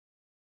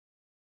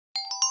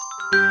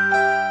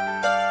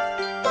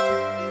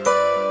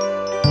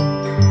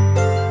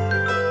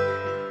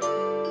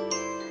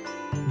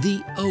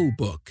The O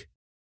Book.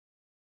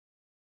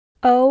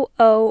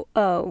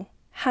 O.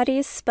 How do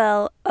you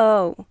spell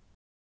O?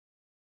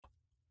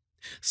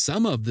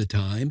 Some of the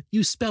time,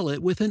 you spell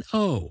it with an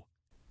O.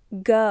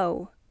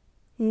 Go,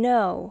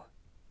 no,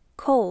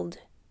 cold,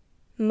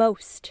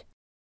 most.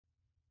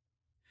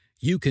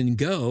 You can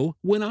go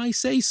when I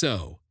say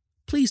so.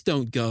 Please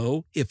don't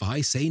go if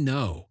I say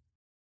no.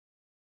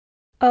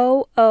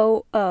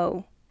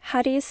 O.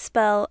 How do you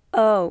spell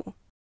O?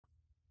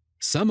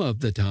 Some of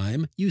the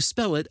time, you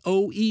spell it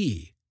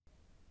O-E.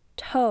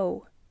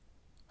 Toe,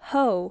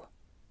 ho,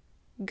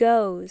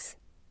 goes,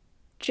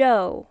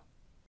 Joe.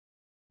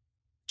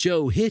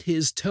 Joe hit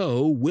his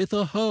toe with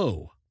a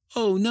hoe.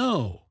 Oh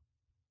no!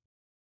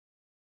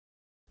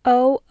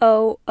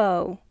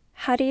 O.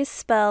 How do you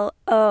spell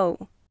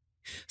O?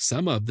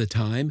 Some of the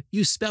time,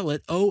 you spell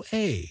it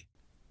O-A.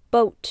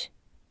 Boat,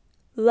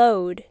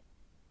 load,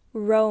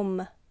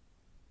 roam,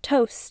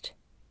 toast.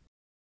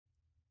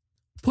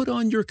 Put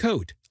on your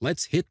coat.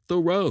 Let's hit the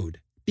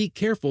road. Be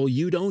careful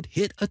you don't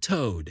hit a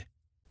toad.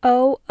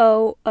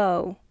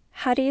 O.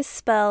 How do you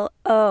spell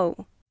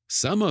O?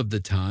 Some of the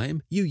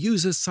time, you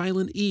use a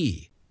silent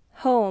E.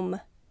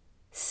 Home,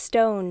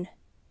 stone,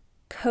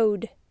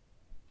 code,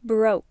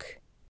 broke.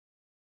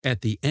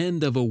 At the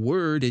end of a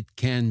word it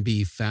can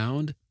be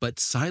found, but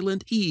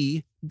silent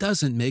E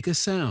doesn't make a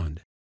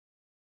sound.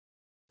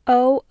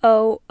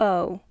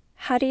 O.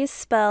 How do you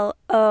spell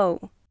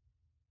O?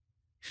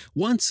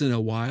 Once in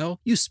a while,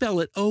 you spell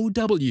it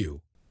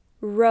O-W.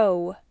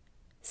 Row,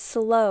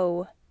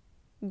 slow,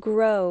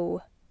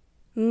 grow,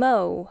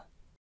 mow.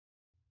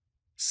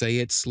 Say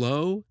it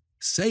slow,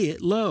 say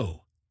it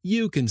low.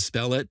 You can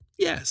spell it,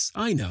 yes,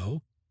 I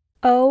know.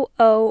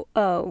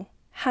 O.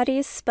 How do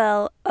you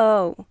spell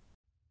O?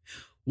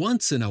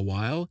 Once in a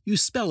while, you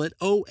spell it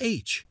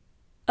O-H.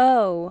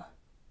 O.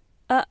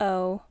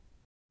 Uh-oh.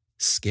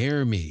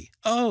 Scare me,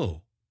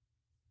 oh.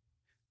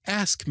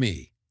 Ask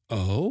me,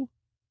 oh.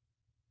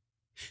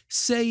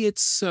 Say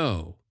it's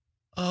so,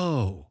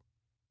 oh.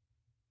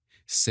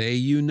 Say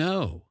you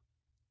know,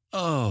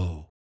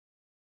 oh.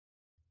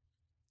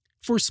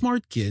 For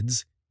smart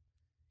kids,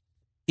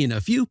 in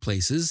a few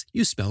places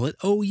you spell it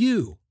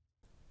O-U.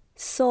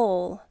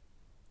 Soul,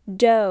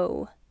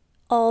 dough,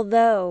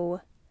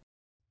 although.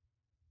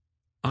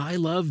 I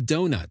love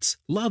donuts,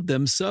 love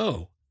them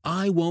so.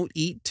 I won't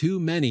eat too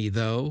many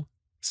though.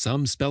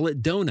 Some spell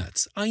it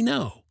donuts, I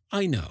know.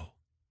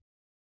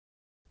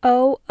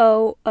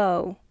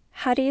 O.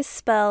 How do you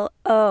spell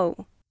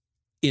O?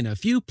 In a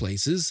few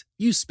places,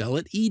 you spell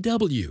it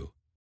E-W.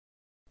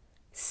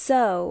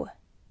 Sew,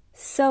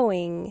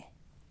 sewing.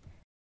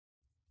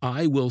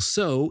 I will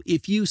sew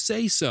if you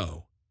say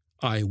so.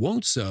 I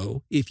won't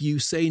sew if you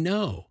say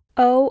no.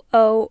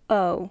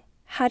 O.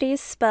 How do you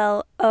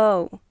spell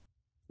O?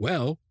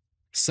 Well,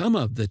 some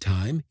of the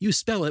time you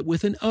spell it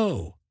with an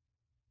O.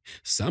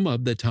 Some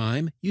of the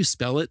time you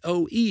spell it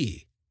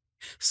O-E.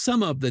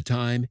 Some of the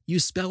time you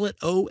spell it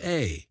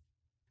O-A.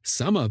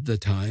 Some of the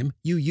time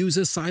you use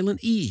a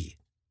silent E.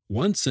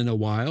 Once in a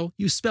while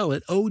you spell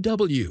it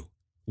O-W.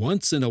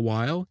 Once in a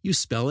while you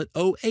spell it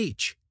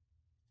O-H.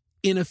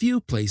 In a few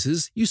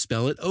places you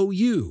spell it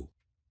O-U.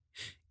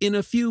 In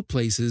a few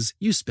places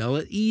you spell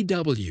it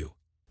E-W.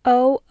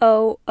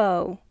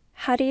 O.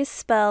 How do you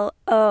spell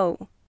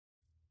O?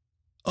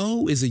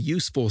 O is a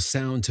useful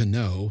sound to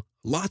know.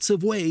 Lots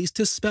of ways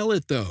to spell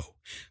it though.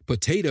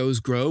 Potatoes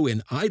grow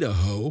in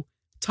Idaho.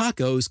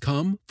 Tacos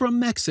come from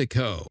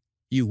Mexico.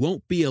 You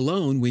won't be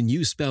alone when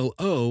you spell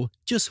O.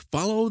 Just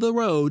follow the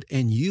road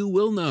and you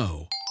will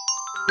know.